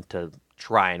go in to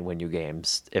try and win you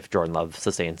games if Jordan Love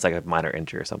sustains like a minor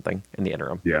injury or something in the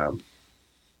interim. Yeah.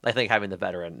 I think having the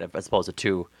veteran as opposed to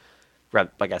 2,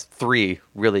 I guess 3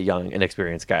 really young,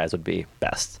 inexperienced guys would be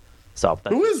best. So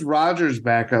who was Rodgers'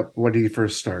 backup when he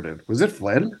first started? Was it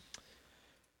Flynn?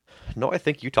 No, I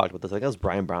think you talked about this. I think it was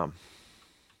Brian Brown.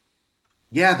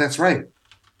 Yeah, that's right.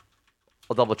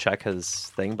 I'll double check his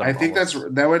thing, but I think that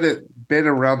would have been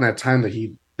around that time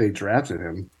that they drafted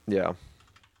him. Yeah.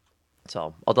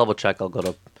 So I'll double check. I'll go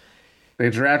to. They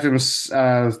drafted him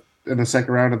in the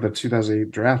second round of the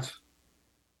 2008 draft.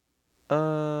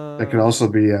 That could also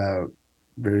be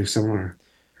very similar.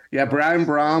 Yeah, Brian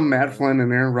Brown, Matt Flynn,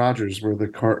 and Aaron Rodgers were the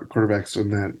quarterbacks in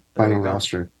that final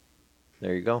roster.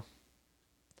 There you go.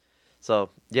 So,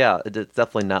 yeah, it's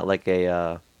definitely not like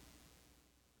a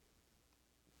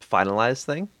finalized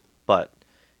thing, but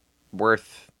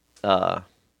worth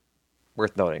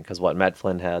noting because what Matt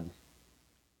Flynn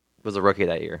was a rookie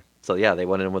that year. So, yeah, they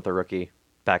went in with a rookie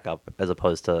backup as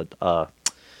opposed to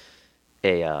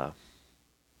a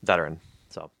veteran.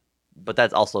 So, but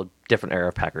that's also a different era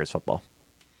of Packers football.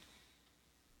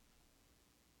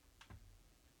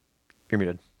 You're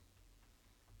muted.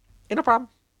 Ain't no problem.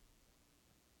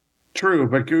 True,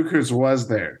 but Gutekunst was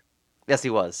there. Yes, he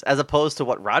was. As opposed to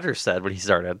what Rodgers said when he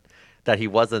started, that he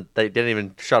wasn't. They didn't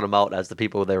even shut him out as the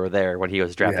people that were there when he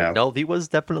was drafted. Yeah. No, he was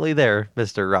definitely there,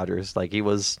 Mr. Rodgers. Like he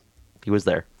was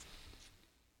there.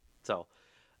 So,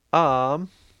 I'm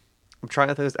trying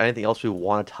to think if there's anything else we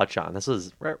want to touch on.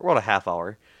 We're about a half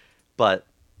hour, but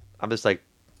I'm just like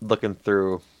looking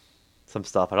through some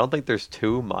stuff. I don't think there's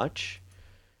too much.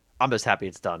 I'm just happy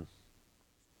it's done.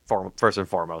 First and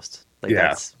foremost,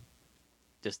 that's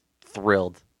just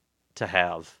thrilled to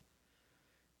have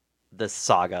this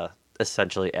saga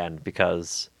essentially end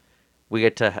because we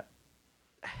get to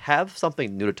have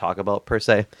something new to talk about per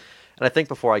se. And I think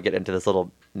before I get into this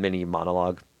little mini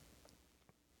monologue,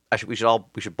 we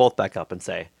should both back up and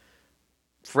say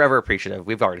forever appreciative.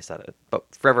 We've already said it, but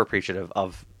forever appreciative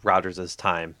of Rodgers'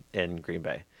 time in Green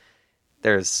Bay.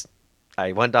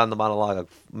 I went down the monologue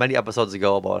many episodes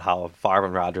ago about how Favre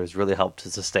and Rodgers really helped to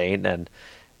sustain and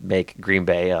make Green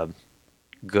Bay a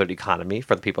good economy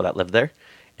for the people that live there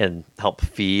and help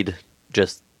feed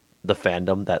just the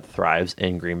fandom that thrives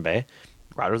in Green Bay.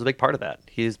 Rodgers is a big part of that.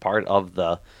 He's part of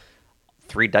the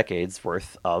 3 decades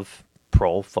worth of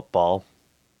pro football,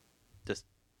 just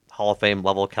Hall of Fame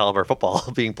level caliber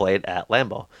football being played at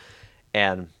Lambeau.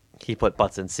 And he put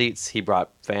butts in seats. He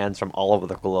brought fans from all over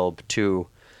the globe to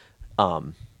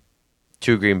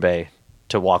Green Bay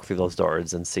to walk through those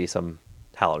doors and see some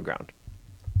hallowed ground.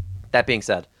 That being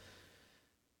said,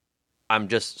 I'm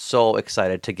just so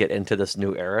excited to get into this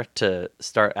new era to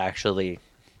start actually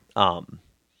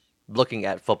looking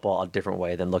at football a different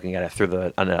way than looking at it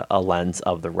through a lens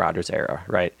of the Rodgers era,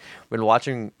 right? When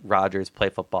watching Rodgers play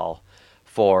football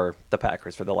for the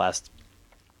Packers for the last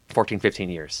 14, 15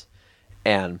 years,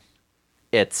 and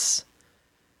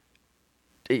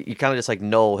you kind of just like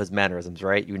know his mannerisms,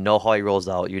 right? You know how he rolls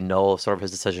out. You know sort of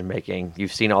his decision making.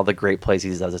 You've seen all the great plays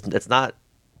he does. It's not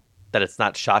that it's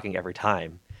not shocking every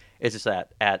time. It's just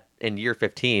that in year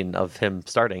 15 of him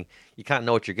starting, you kind of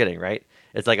know what you're getting, right?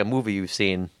 It's like a movie you've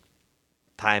seen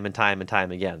time and time and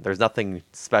time again. There's nothing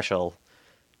special.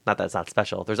 Not that it's not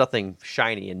special. There's nothing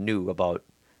shiny and new about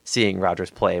seeing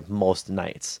Rodgers play most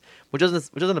nights, which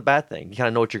isn't a bad thing. You kind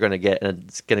of know what you're going to get, and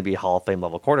it's going to be a Hall of Fame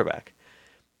level quarterback.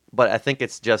 But I think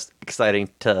it's just exciting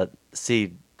to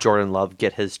see Jordan Love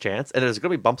get his chance, and there's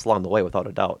going to be bumps along the way without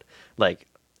a doubt.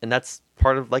 And that's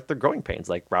part of their growing pains.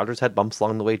 Rodgers had bumps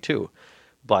along the way too,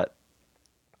 but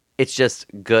it's just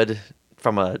good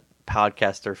from a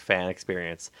podcaster fan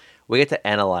experience. We get to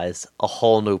analyze a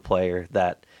whole new player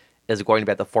that is going to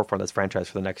be at the forefront of this franchise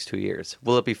for the next 2 years.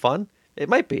 Will it be fun? It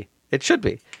might be. It should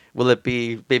be. Will it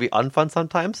be maybe unfun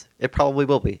sometimes? It probably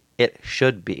will be. It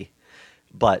should be.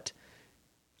 But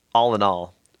all in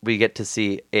all, we get to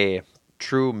see a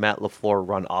true Matt LaFleur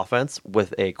run offense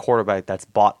with a quarterback that's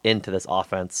bought into this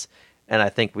offense. And I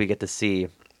think we get to see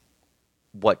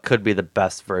what could be the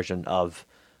best version of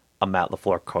a Matt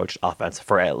LaFleur coached offense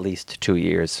for at least 2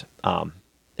 years,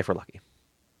 if we're lucky.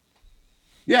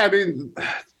 Yeah, I mean,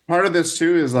 part of this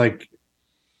too is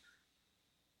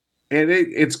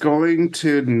it's going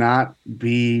to not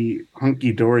be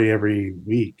hunky-dory every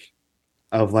week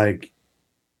of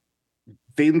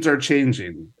things are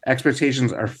changing.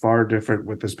 Expectations are far different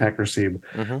with this Packers team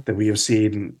than we have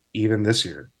seen even this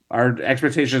year. Our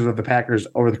expectations of the Packers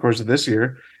over the course of this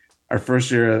year, our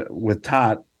first year with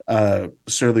Todd,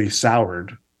 certainly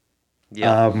soured.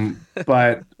 Yeah.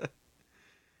 But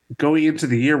going into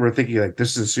the year, we're thinking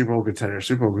this is a Super Bowl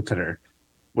contender.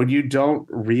 When you don't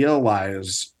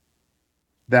realize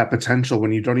that potential,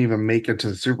 when you don't even make it to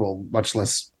the Super Bowl, much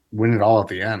less win it all at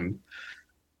the end,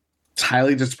 it's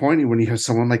highly disappointing when you have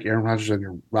someone like Aaron Rodgers on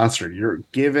your roster. You're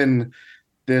given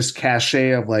this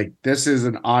cachet of this is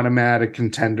an automatic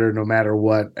contender no matter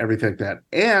what, everything like that.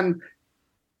 And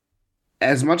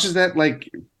as much as that,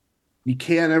 you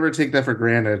can't ever take that for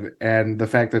granted. And the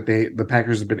fact that the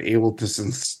Packers have been able to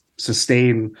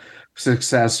sustain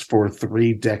success for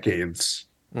 3 decades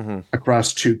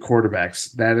across 2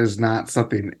 quarterbacks, that is not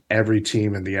something every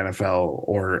team in the NFL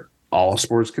or all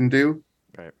sports can do.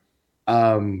 Right.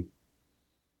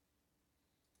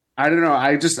 I don't know.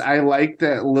 I like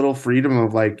that little freedom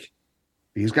of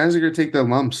these guys are going to take their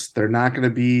lumps. They're not going to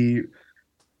be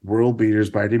world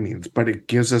beaters by any means, but it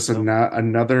gives us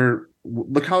another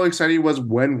look how exciting it was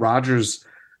when Rodgers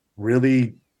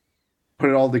really put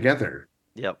it all together.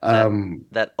 Yep.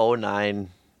 That 2009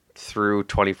 through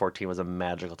 2014 was a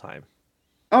magical time.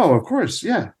 Oh, of course.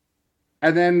 Yeah.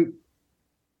 And then,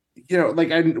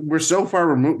 we're so far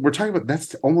removed. We're talking about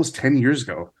that's almost 10 years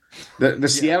ago. The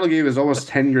Seattle game is almost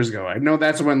 10 years ago. I know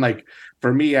that's when,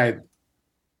 for me,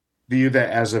 view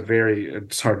that as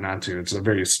it's hard not to. It's a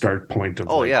very stark point of.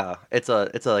 Oh yeah, it's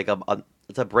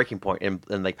a breaking point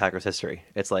in like Packers history.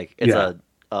 It's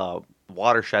a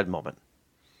watershed moment.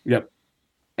 Yep.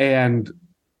 And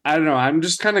I don't know.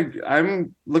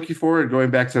 I'm looking forward to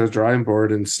going back to the drawing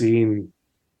board and seeing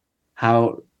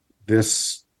how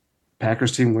this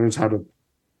Packers team learns how to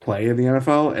play in the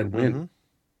NFL and win. Mm-hmm.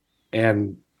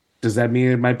 And does that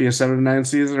mean it might be a 7-9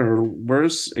 season or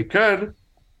worse? It could,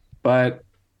 but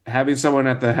having someone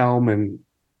at the helm and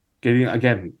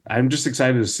I'm just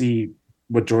excited to see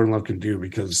what Jordan Love can do,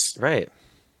 because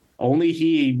only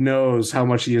he knows how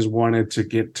much he has wanted to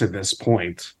get to this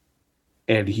point.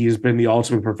 And he has been the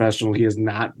ultimate professional. He has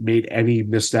not made any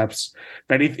missteps.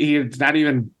 But he has not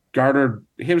even garnered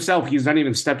himself. He's not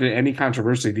even stepped in any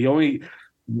controversy. The only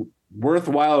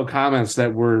worthwhile comments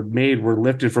that were made were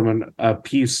lifted from a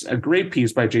great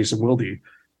piece by Jason Wilde,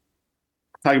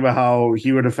 talking about how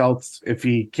he would have felt if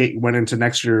he went into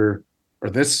next year or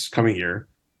this coming year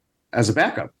as a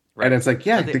backup. Right. And it's like,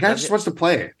 the guy just wants to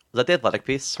play. Was that the Athletic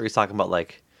piece where he's talking about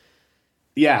like?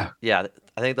 Yeah. I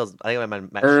think I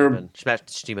meant Matt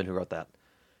Steeman who wrote that.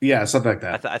 Yeah, something like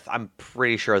that. I'm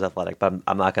pretty sure it's Athletic, but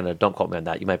I'm not gonna. Don't quote me on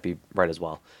that. You might be right as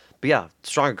well. But yeah,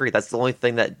 strong agree. That's the only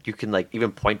thing that you can like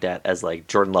even point at as like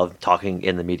Jordan Love talking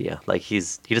in the media. Like he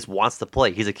just wants to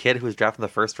play. He's a kid who was drafted in the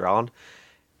first round.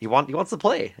 He wants to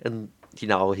play, and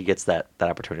he gets that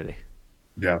opportunity.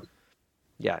 Yeah.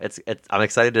 Yeah, I'm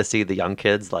excited to see the young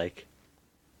kids. Like,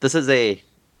 this is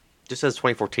just as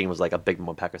 2014 was like a big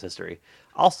moment in Packers history.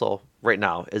 Also, right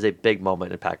now is a big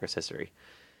moment in Packers history.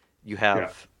 You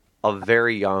have a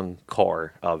very young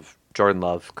core of Jordan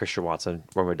Love, Christian Watson,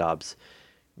 Romeo Doubs.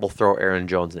 We'll throw Aaron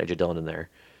Jones and AJ Dillon in there,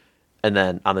 and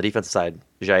then on the defensive side,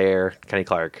 Jair, Kenny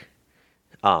Clark,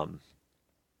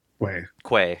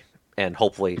 Quay, and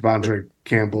hopefully Devondre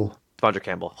Campbell.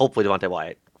 Hopefully Devontae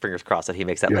Wyatt. Fingers crossed that he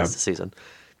makes that list this season.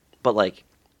 But like,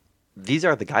 these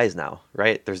are the guys now,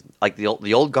 right? There's like the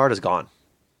old guard is gone.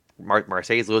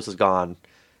 Mercedes Lewis is gone.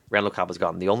 Randall Cobb is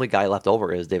gone. The only guy left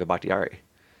over is David Bakhtiari,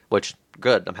 which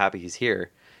good. I'm happy he's here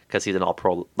because he's an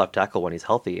All-Pro left tackle when he's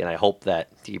healthy, and I hope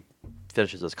that he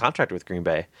finishes his contract with Green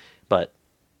Bay. But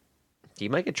he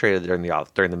might get traded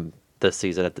during this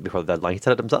season before the deadline. He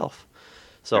said it himself.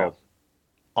 So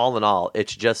all in all,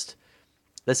 it's just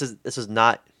this is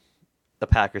not the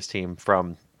Packers team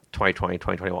from 2020,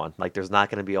 2021. Like, there's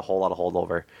not going to be a whole lot of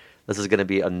holdover. This is going to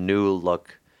be a new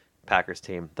look Packers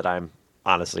team that I'm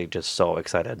honestly just so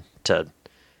excited to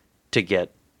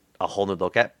get a whole new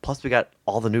look at. Plus, we got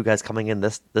all the new guys coming in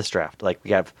this draft. Like,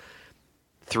 we have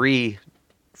 3-4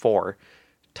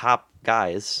 top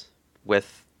guys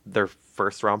with their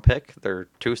first round pick, their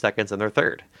 2 seconds, and their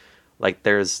third. Like,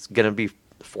 there's going to be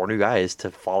 4 new guys to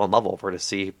fall in love over to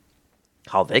see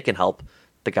how they can help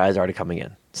the guys already coming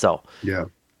in. So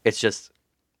it's just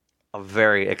a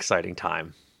very exciting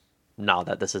time now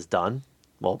that this is done.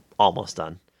 Well, almost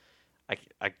done.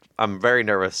 I'm very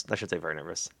nervous. I should say very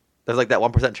nervous. There's like that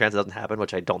 1% chance it doesn't happen,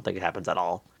 which I don't think it happens at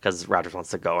all because Rodgers wants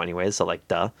to go anyways. So like,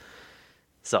 duh.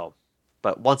 So,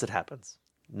 but once it happens,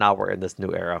 now we're in this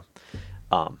new era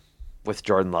with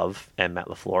Jordan Love and Matt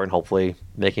LaFleur, and hopefully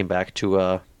making back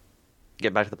to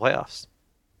get back to the playoffs.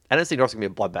 NFC North's gonna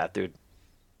be a bloodbath, dude.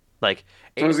 Like,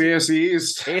 so is the AFC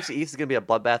East. AFC East is going to be a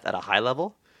bloodbath at a high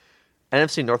level.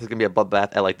 NFC North is going to be a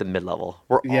bloodbath at like the mid level.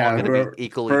 We're all going to be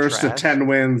equally first trash. to 10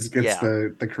 wins gets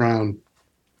the crown.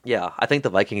 Yeah, I think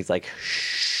the Vikings like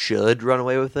should run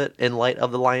away with it in light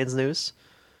of the Lions news,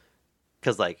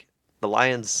 because like the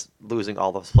Lions losing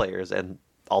all those players and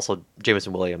also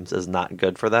Jameson Williams is not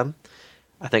good for them.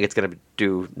 I think it's going to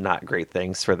do not great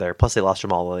things for their. Plus, they lost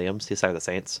Jamal Williams. He signed the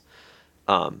Saints.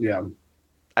 I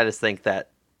just think that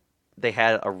they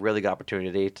had a really good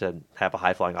opportunity to have a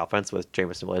high-flying offense with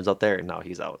Jameson Williams out there, and now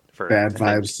he's out. For bad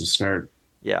vibes to start.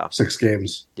 6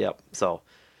 games. Yep. So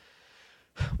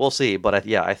we'll see. But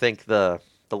I think the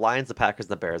Lions, the Packers,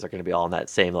 and the Bears are going to be all in that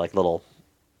same like little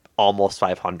almost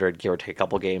 500, give or take a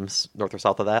couple games north or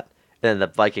south of that. And then the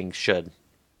Vikings should,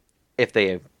 if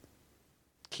they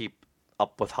keep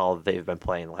up with how they've been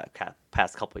playing the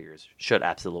past couple of years, should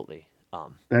absolutely.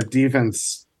 That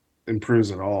defense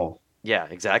improves at all. Yeah,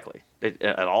 exactly.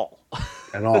 At all.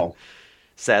 At all.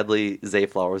 Sadly, Zay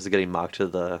Flowers is getting mocked to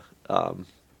the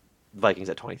Vikings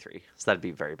at 23. So that'd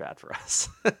be very bad for us.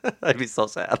 That'd be so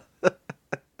sad.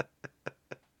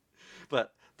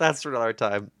 But that's for another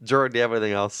time. Jordan, do you have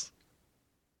anything else?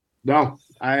 No,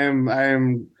 I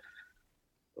am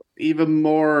even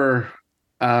more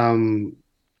brimming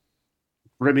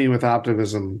with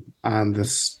optimism on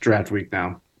this draft week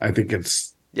now. I think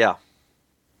it's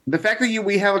the fact that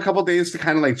we have a couple days to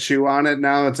kind of like chew on it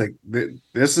now, it's like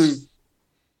this is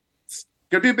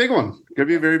gonna be a big one. Gonna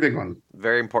be a very big one.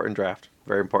 Very important draft.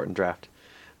 Very important draft.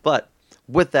 But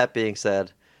with that being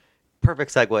said,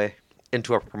 perfect segue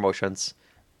into our promotions.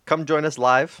 Come join us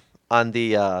live on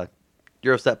the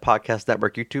Eurostep Podcast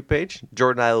Network YouTube page.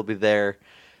 Jordan and I will be there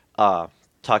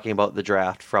talking about the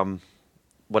draft from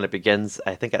when it begins.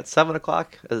 I think at 7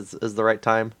 o'clock is the right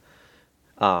time.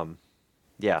 7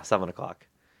 o'clock.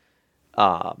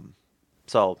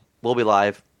 So we'll be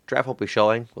live. Draft won't be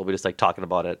showing. We'll be just like talking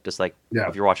about it, just like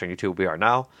if you're watching YouTube, we are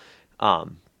now.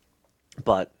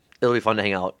 But it'll be fun to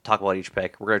hang out, talk about each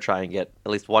pick. We're gonna try and get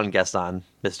at least one guest on,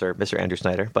 Mr. Andrew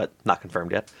Snyder, but not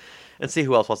confirmed yet, and see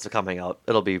who else wants to come hang out.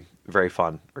 It'll be very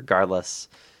fun, regardless.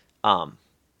 So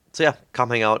yeah, come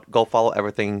hang out. Go follow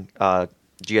everything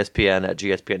GSPN at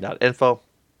gspn.info,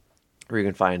 where you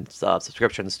can find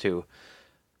subscriptions to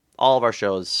all of our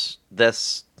shows.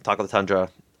 This, Talk of the Tundra,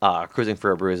 Cruising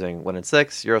for a Bruising, 1 in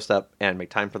 6, Eurostep, and Make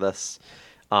Time for This.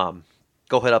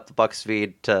 Go hit up the Bucks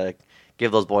feed to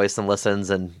give those boys some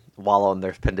listens and wallow in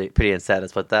their pity and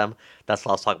sadness with them. That's why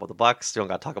I was talking about the Bucks. You don't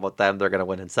got to talk about them. They're going to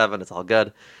win in 7. It's all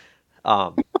good.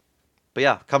 But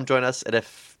yeah, come join us. And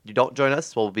if you don't join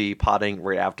us, we'll be potting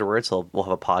right afterwards. So we'll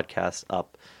have a podcast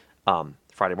up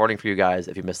Friday morning for you guys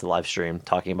if you missed the live stream,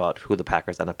 talking about who the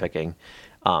Packers end up picking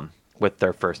with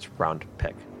their first round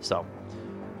pick. So,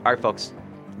 all right, folks,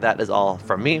 that is all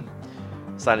from me.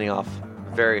 Signing off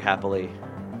very happily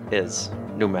is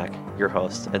Numac, your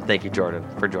host. And thank you, Jordan,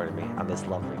 for joining me on this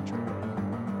lovely trip.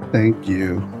 Thank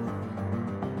you.